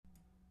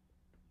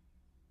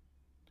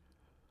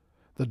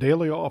The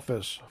Daily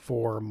Office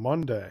for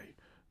Monday,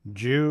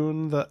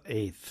 June the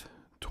 8th,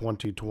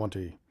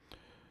 2020.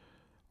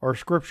 Our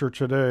scripture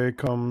today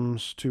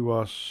comes to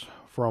us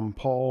from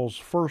Paul's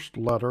first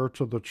letter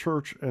to the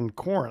church in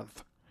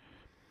Corinth.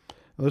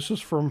 This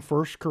is from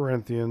 1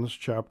 Corinthians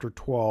chapter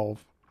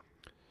 12.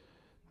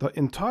 The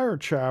entire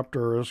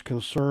chapter is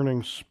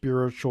concerning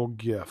spiritual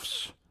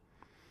gifts.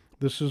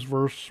 This is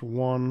verse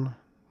 1,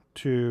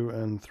 2,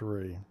 and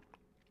 3.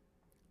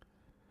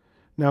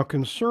 Now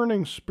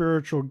concerning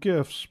spiritual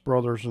gifts,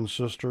 brothers and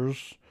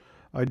sisters,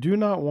 I do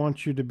not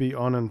want you to be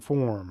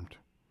uninformed.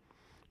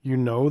 You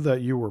know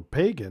that you were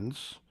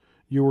pagans,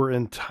 you were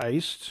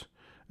enticed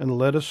and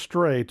led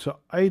astray to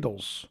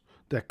idols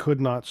that could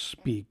not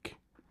speak.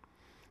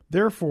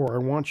 Therefore I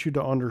want you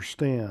to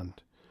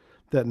understand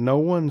that no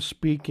one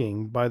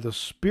speaking by the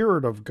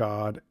Spirit of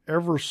God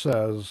ever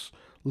says,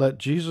 "Let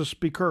Jesus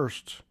be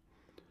cursed."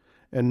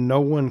 And no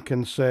one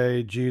can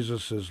say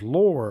Jesus is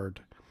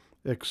Lord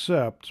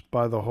except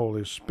by the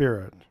Holy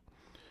Spirit.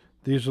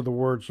 These are the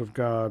words of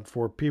God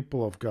for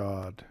people of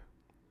God.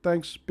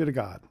 Thanks be to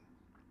God.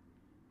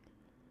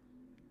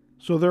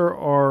 So there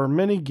are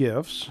many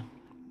gifts,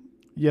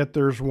 yet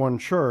there's one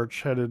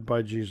church headed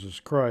by Jesus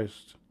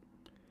Christ.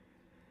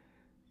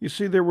 You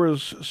see, there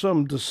was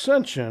some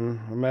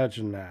dissension,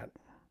 imagine that,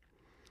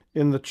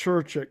 in the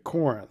church at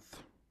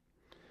Corinth.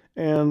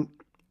 And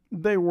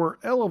they were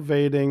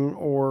elevating,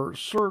 or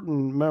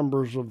certain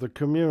members of the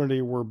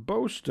community were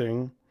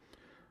boasting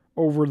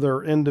over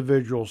their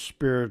individual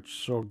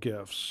spiritual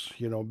gifts,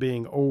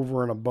 being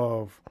over and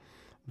above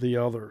the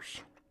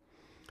others.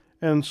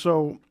 And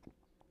so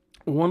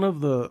one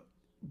of the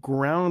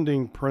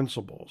grounding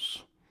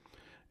principles,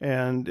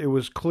 and it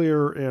was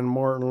clear in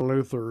Martin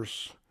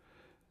Luther's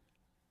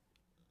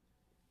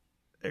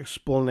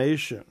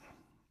explanation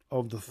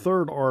of the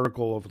third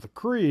article of the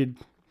Creed,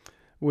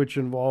 which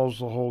involves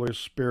the Holy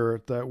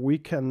Spirit, that we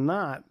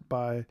cannot,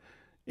 by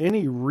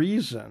any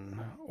reason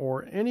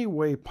or any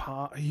way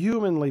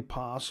humanly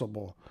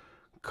possible,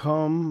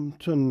 come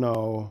to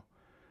know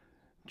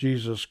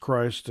Jesus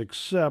Christ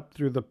except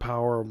through the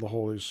power of the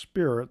Holy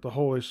Spirit. The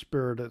Holy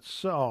Spirit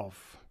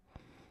itself,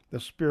 the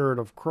Spirit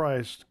of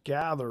Christ,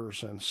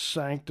 gathers and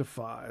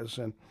sanctifies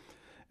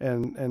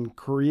and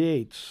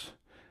creates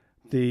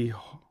the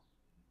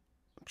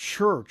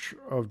church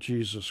of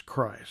Jesus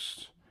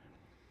Christ.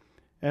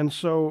 And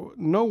so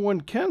no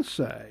one can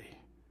say,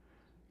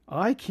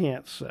 I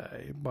can't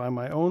say, by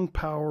my own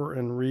power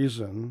and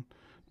reason,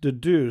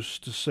 deduce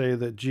to say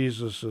that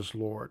Jesus is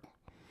Lord,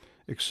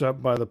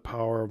 except by the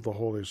power of the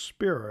Holy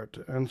Spirit.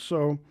 And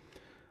so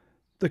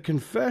the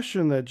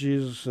confession that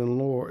Jesus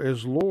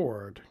is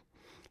Lord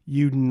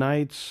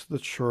unites the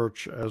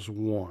church as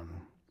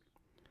one.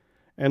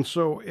 And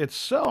so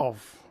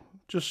itself,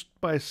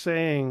 just by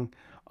saying,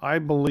 I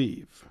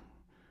believe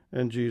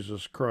in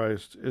Jesus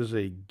Christ, is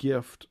a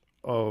gift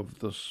of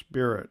the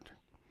Spirit.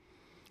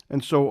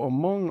 And so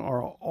among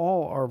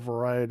all our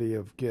variety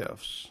of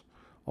gifts,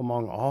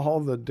 among all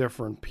the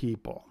different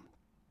people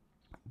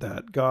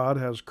that God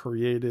has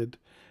created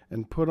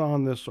and put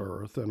on this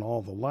earth, and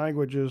all the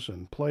languages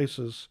and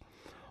places,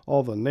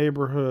 all the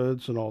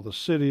neighborhoods and all the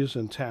cities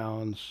and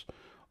towns,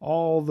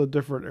 all the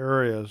different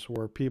areas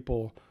where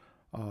people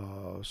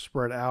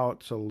spread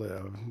out to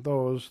live,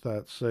 those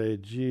that say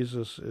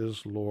Jesus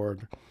is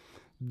Lord,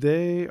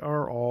 they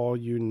are all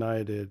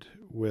united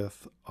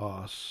with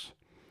us.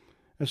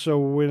 And so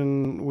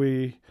when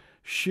we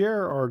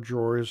share our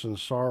joys and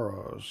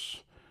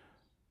sorrows,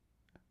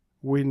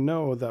 we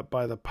know that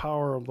by the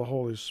power of the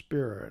Holy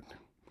Spirit,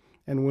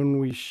 and when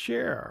we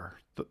share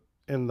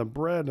in the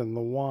bread and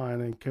the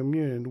wine and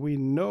communion, we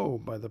know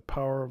by the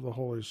power of the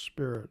Holy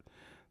Spirit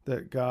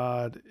that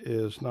God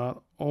is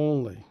not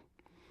only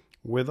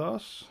with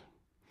us,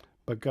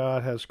 but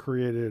God has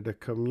created a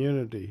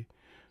community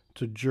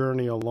to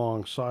journey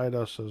alongside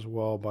us as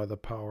well by the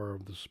power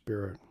of the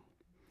Spirit.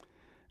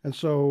 And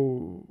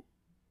so,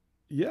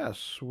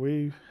 yes,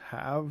 we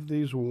have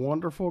these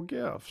wonderful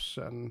gifts.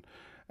 And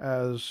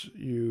as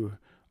you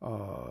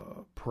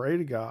pray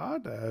to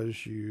God,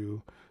 as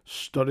you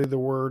study the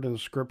Word and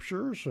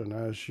Scriptures, and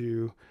as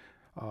you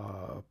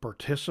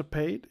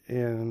participate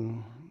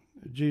in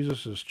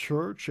Jesus'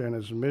 church and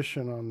His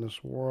mission on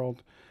this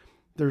world,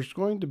 there's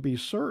going to be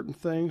certain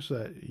things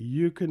that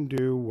you can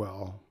do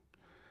well.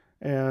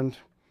 And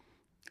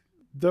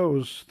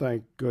those,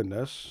 thank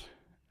goodness,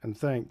 and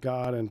thank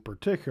God in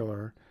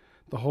particular,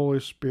 the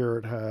Holy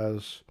Spirit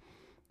has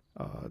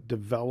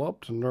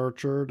developed,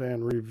 nurtured,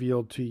 and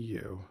revealed to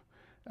you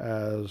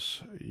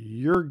as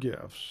your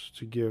gifts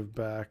to give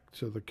back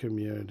to the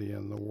community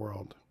and the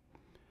world.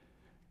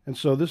 And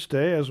so this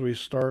day, as we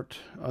start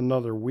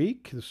another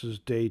week, this is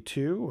day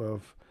 2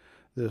 of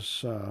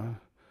this,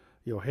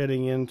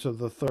 heading into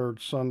the third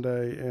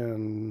Sunday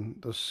in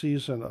the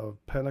season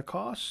of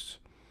Pentecost.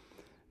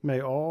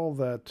 May all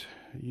that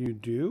you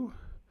do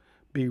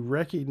be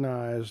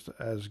recognized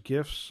as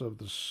gifts of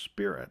the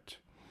Spirit,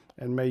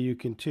 and may you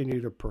continue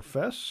to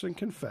profess and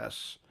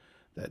confess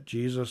that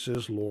Jesus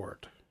is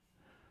Lord.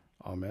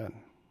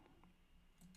 Amen.